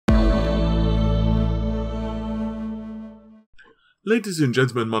Ladies and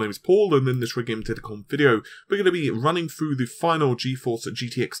gentlemen, my name is Paul, and in this Game Telecom video, we're going to be running through the final GeForce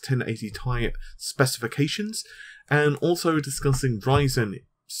GTX 1080 Ti specifications, and also discussing Ryzen,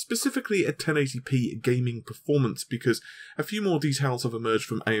 specifically at 1080p gaming performance, because a few more details have emerged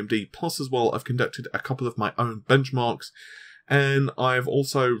from AMD, plus as well I've conducted a couple of my own benchmarks, and I've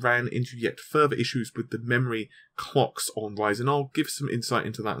also ran into yet further issues with the memory clocks on Ryzen. I'll give some insight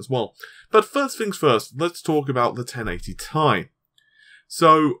into that as well. But first things first, let's talk about the 1080 Ti.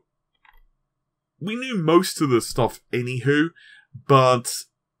 So, we knew most of the stuff anywho, but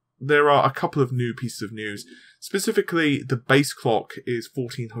there are a couple of new pieces of news. Specifically, the base clock is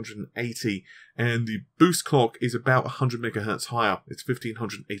 1480, and the boost clock is about 100 MHz higher. It's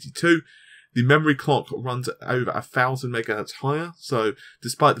 1582. The memory clock runs at over 1000 MHz higher, so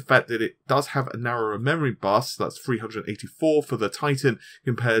despite the fact that it does have a narrower memory bus, that's 384 for the Titan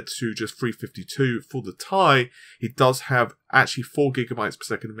compared to just 352 for the Ti, it does have actually 4 GB per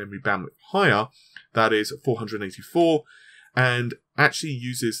second of memory bandwidth higher, that is 484, and actually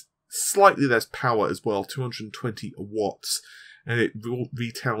uses slightly less power as well, 220 watts. And it will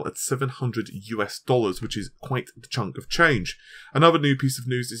retail at $700 US, which is quite the chunk of change. Another new piece of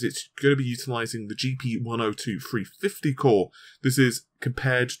news is it's going to be utilizing the GP102 350 core. This is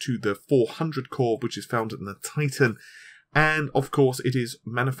compared to the 400 core, which is found in the Titan. And of course, it is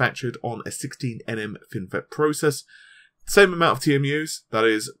manufactured on a 16nm FinFET process. Same amount of TMUs, that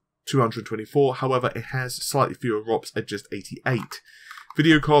is 224. However, it has slightly fewer ROPs at just 88.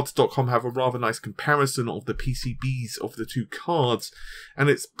 Videocards.com have a rather nice comparison of the PCBs of the two cards, and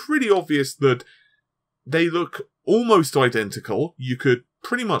it's pretty obvious that they look almost identical. You could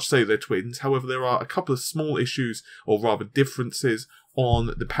pretty much say they're twins. However, there are a couple of small issues, or rather differences,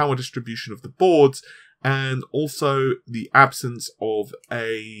 on the power distribution of the boards, and also the absence of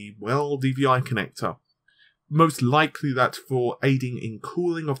a, well, DVI connector. Most likely that's for aiding in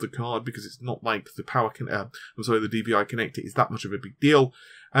cooling of the card, because it's not like the the DVI connector is that much of a big deal.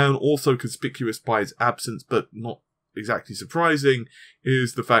 And also conspicuous by its absence, but not exactly surprising,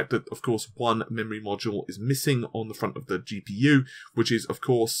 is the fact that, of course, one memory module is missing on the front of the GPU, which is, of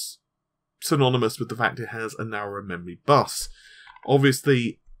course, synonymous with the fact it has a narrower memory bus.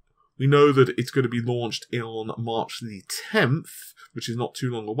 Obviously, we know that it's going to be launched on March the 10th, which is not too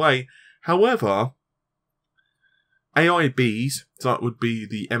long away. However, AIBs, so that would be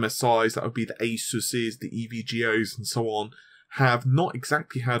the MSIs, that would be the ASUSs, the EVGOs and so on, have not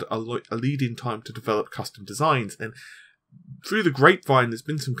exactly had a lead-in time to develop custom designs. And through the grapevine, there's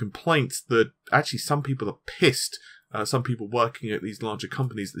been some complaints that actually some people are pissed. Some people working at these larger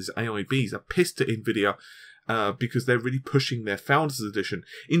companies, these AIBs, are pissed at Nvidia because they're really pushing their Founders Edition.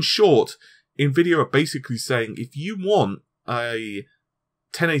 In short, Nvidia are basically saying, if you want a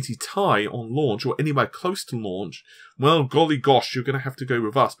 1080 Ti on launch, or anywhere close to launch, well, golly gosh, you're going to have to go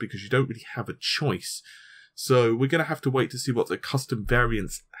with us because you don't really have a choice. So we're going to have to wait to see what the custom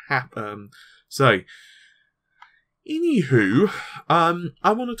variants say. Anywho,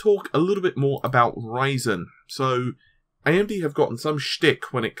 I want to talk a little bit more about Ryzen. So AMD have gotten some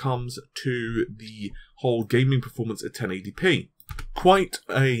shtick when it comes to the whole gaming performance at 1080p. Quite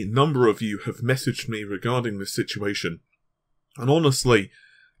a number of you have messaged me regarding this situation. And honestly,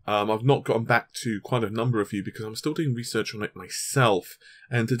 I've not gotten back to quite a number of you because I'm still doing research on it myself.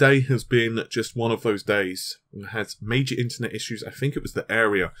 And today has been just one of those days. I had major internet issues. I think it was the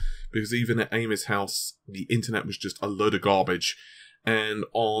area, because even at Amy's house, the internet was just a load of garbage. And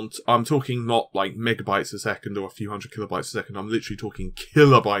I'm talking not like megabytes a second or a few hundred kilobytes a second. I'm literally talking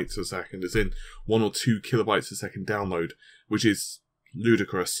kilobytes a second, as in 1 or 2 kilobytes a second download, which is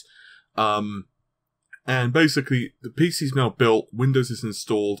ludicrous. And basically, the PC's now built, Windows is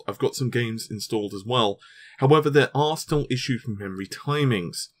installed, I've got some games installed as well. However, there are still issues with memory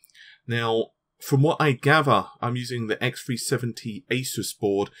timings. Now, from what I gather, I'm using the X370 Asus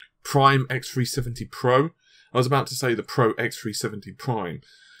board, Prime X370 Pro. I was about to say the Pro X370 Prime.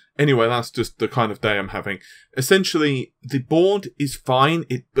 Anyway, that's just the kind of day I'm having. Essentially, the board is fine,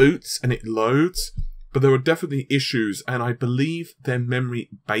 it boots and it loads, but there are definitely issues, and I believe they're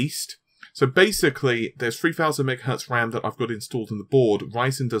memory-based. So basically, there's 3000 MHz RAM that I've got installed in the board.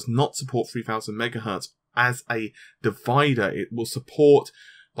 Ryzen does not support 3000 MHz as a divider. It will support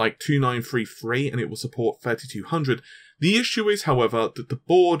like 2933 and it will support 3200. The issue is, however, that the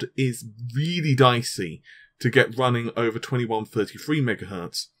board is really dicey to get running over 2133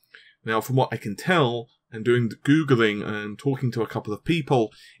 MHz. Now, from what I can tell, and doing the Googling and talking to a couple of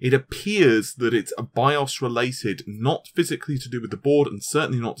people, it appears that it's a BIOS related, not physically to do with the board and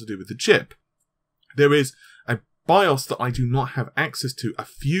certainly not to do with the chip. There is a BIOS that I do not have access to. A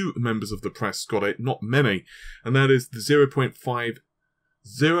few members of the press got it, not many, and that is the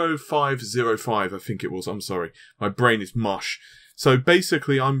 0.505, I think it was. I'm sorry, my brain is mush. So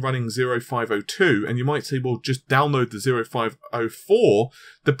basically I'm running 0502, and you might say, well, just download the 0504.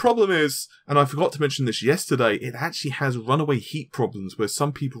 The problem is, and I forgot to mention this yesterday, it actually has runaway heat problems where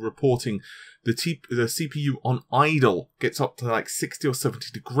some people reporting the CPU on idle gets up to like 60 or 70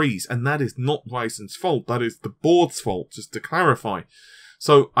 degrees, and that is not Ryzen's fault, that is the board's fault, just to clarify.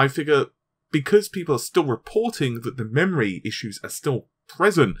 So I figure, because people are still reporting that the memory issues are still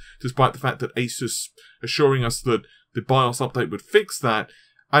present, despite the fact that Asus assuring us that the BIOS update would fix that,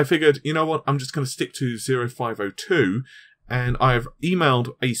 I figured, you know what, I'm just going to stick to 0502, and I've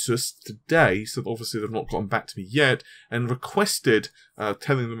emailed Asus today, so obviously they've not gotten back to me yet, and requested,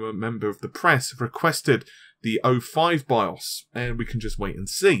 telling them a member of the press, requested the 05 BIOS, and we can just wait and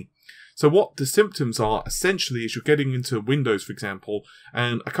see. So what the symptoms are, essentially, is you're getting into Windows, for example,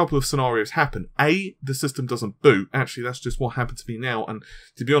 and a couple of scenarios happen. A, the system doesn't boot. Actually, that's just what happened to me now, and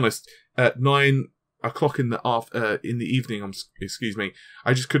to be honest, at 9 o'clock in the evening, excuse me,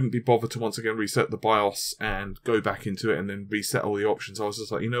 I just couldn't be bothered to once again reset the BIOS and go back into it and then reset all the options. I was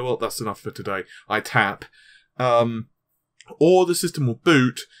just like, you know what, that's enough for today. I tap. Or the system will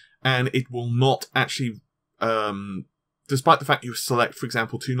boot and it will not actually, despite the fact you select, for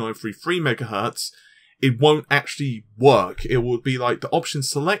example, 2933 megahertz, it won't actually work. It will be like the option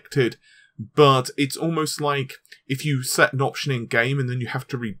selected, but it's almost like if you set an option in game and then you have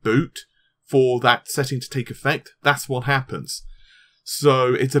to reboot for that setting to take effect, that's what happens.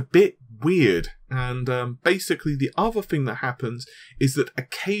 So it's a bit weird. And basically the other thing that happens is that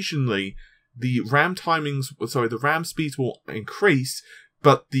occasionally the RAM speeds will increase,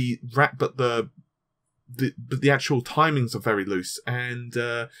 but the actual timings are very loose, and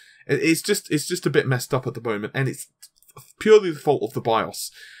it's just a bit messed up at the moment, and it's purely the fault of the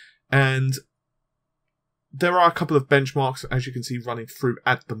BIOS. And there are a couple of benchmarks, as you can see, running through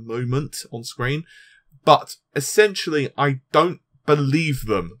at the moment on screen. But essentially, I don't believe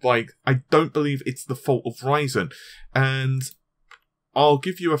them. Like, I don't believe it's the fault of Ryzen. And I'll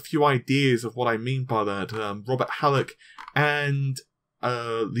give you a few ideas of what I mean by that. Robert Halleck and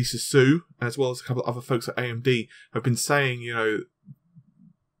Lisa Su, as well as a couple of other folks at AMD, have been saying, you know,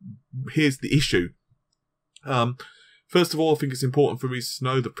 here's the issue. First of all, I think it's important for readers to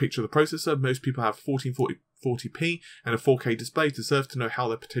know the picture of the processor. Most people have 1440p and a 4K display deserve to know how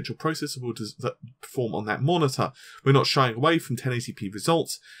their potential processor will perform on that monitor. We're not shying away from 1080p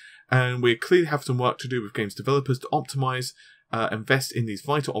results, and we clearly have some work to do with games developers to optimize, invest in these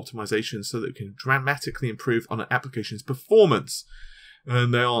vital optimizations so that we can dramatically improve on an application's performance.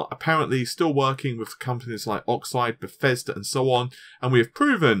 And they are apparently still working with companies like Oxide, Bethesda, and so on, and we have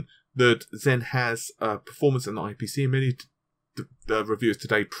proven that Zen has performance in the IPC, and many reviewers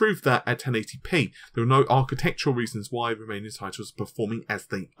today proved that at 1080p. There are no architectural reasons why remaining titles are performing as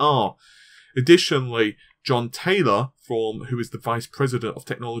they are. Additionally, John Taylor, who is the Vice President of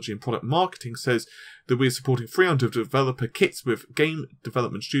Technology and Product Marketing, says that we are supporting 300 developer kits with game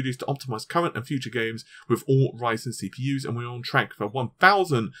development studios to optimize current and future games with all Ryzen CPUs, and we're on track for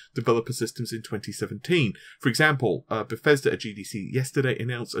 1,000 developer systems in 2017. For example, Bethesda at GDC yesterday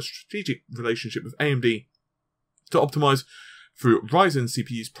announced a strategic relationship with AMD to optimize through Ryzen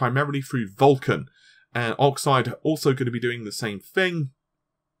CPUs, primarily through Vulkan. And Oxide are also going to be doing the same thing,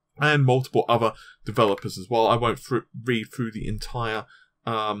 and multiple other developers as well. I won't read through the entire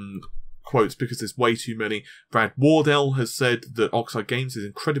quotes because there's way too many. Brad Wardell has said that Oxide Games is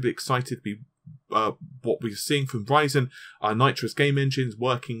incredibly excited to be what we're seeing from Ryzen. Our nitrous game engines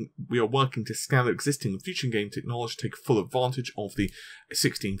we are working to scale existing and future game technology to take full advantage of the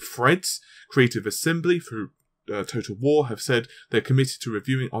 16 threads. Creative Assembly through Total War have said they're committed to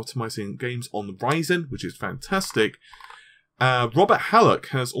reviewing optimizing games on the Ryzen, which is fantastic. Robert Halleck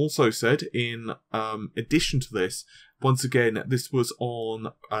has also said, in addition to this, once again, this was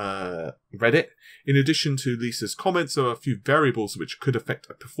on Reddit, in addition to Lisa's comments, there are a few variables which could affect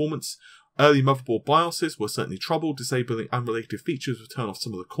performance. Early motherboard BIOSes were certainly troubled. Disabling unrelated features would turn off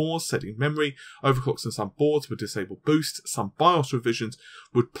some of the cores, setting memory. Overclocks on some boards would disable boost. Some BIOS revisions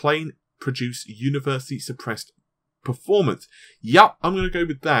would plain produce universally suppressed performance. Yup, I'm going to go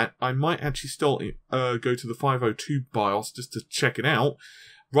with that. I might actually still go to the 502 BIOS just to check it out.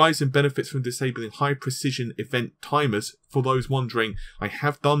 Ryzen benefits from disabling high precision event timers. For those wondering, I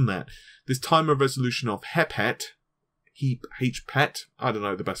have done that. This timer resolution of HPET, I don't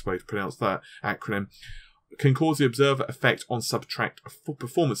know the best way to pronounce that acronym, can cause the observer effect on subtract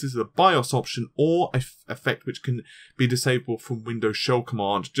performance. This is a BIOS option or effect which can be disabled from Windows shell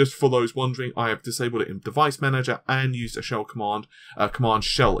command. Just for those wondering, I have disabled it in device manager and used a shell command, command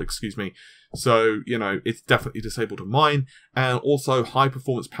shell, excuse me. So, you know, it's definitely disabled on mine. And also high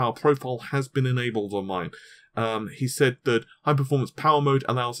performance power profile has been enabled on mine. He said that high performance power mode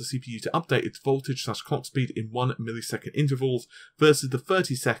allows the CPU to update its voltage/clock speed in 1 millisecond intervals versus the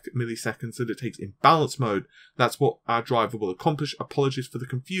 30 milliseconds that it takes in balance mode. That's what our driver will accomplish. Apologies for the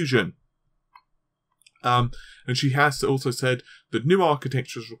confusion. And she has also said that new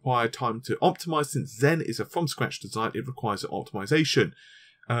architectures require time to optimize. Since Zen is a from-scratch design, it requires optimization.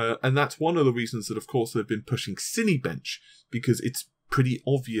 And that's one of the reasons that, of course, they've been pushing Cinebench, because it's pretty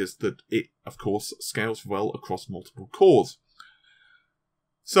obvious that it, of course, scales well across multiple cores.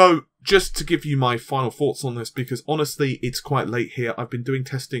 So, just to give you my final thoughts on this, because honestly, it's quite late here. I've been doing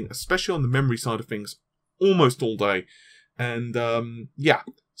testing, especially on the memory side of things, almost all day. And, yeah.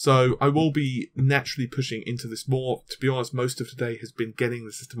 So, I will be naturally pushing into this more. To be honest, most of today has been getting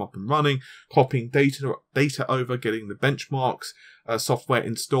the system up and running, copying data over, getting the benchmarks, software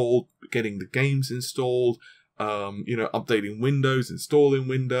installed, getting the games installed, you know, updating Windows, installing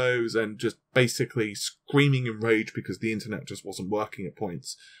Windows, and just basically screaming in rage because the internet just wasn't working at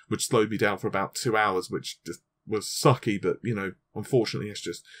points, which slowed me down for about 2 hours, which just was sucky, but, you know, unfortunately it's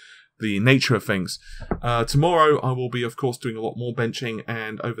just the nature of things. Tomorrow I will be, of course, doing a lot more benching,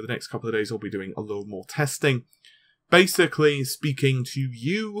 and over the next couple of days I'll be doing a little more testing. Basically speaking to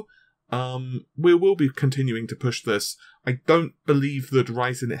you, we will be continuing to push this. I don't believe that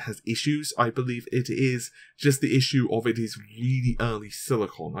Ryzen has issues. I believe it is just the issue of it is really early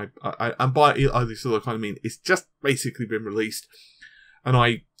silicon. And by early silicon I mean it's just basically been released, and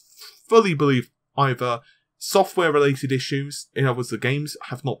I fully believe either software related issues, in other words the games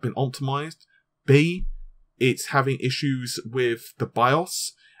have not been optimized, B, it's having issues with the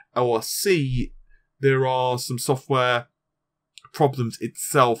BIOS, or C, there are some software problems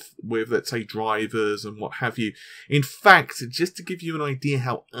itself with, let's say, drivers and what have you. In fact, just to give you an idea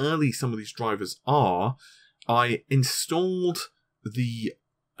how early some of these drivers are, I installed the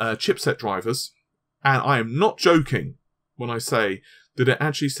chipset drivers, and I am not joking when I say that it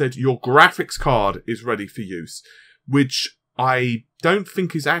actually said your graphics card is ready for use, which I don't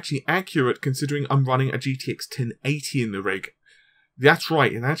think is actually accurate considering I'm running a GTX 1080 in the rig. That's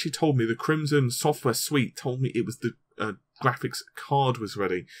right, it actually told me, the Crimson software suite told me it was the graphics card was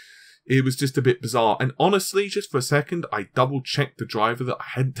ready. It was just a bit bizarre. And honestly, just for a second, I double-checked the driver that I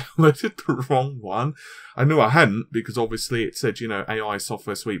had downloaded the wrong one. I knew I hadn't, because obviously it said, you know, AI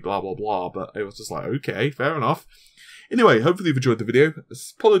software suite, blah, blah, blah. But it was just like, okay, fair enough. Anyway, hopefully you've enjoyed the video.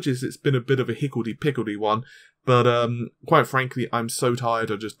 Apologies, it's been a bit of a hickledy-pickledy one. But quite frankly, I'm so tired,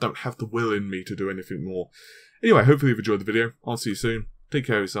 I just don't have the will in me to do anything more. Anyway, hopefully you've enjoyed the video. I'll see you soon. Take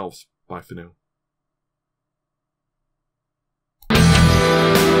care of yourselves. Bye for now.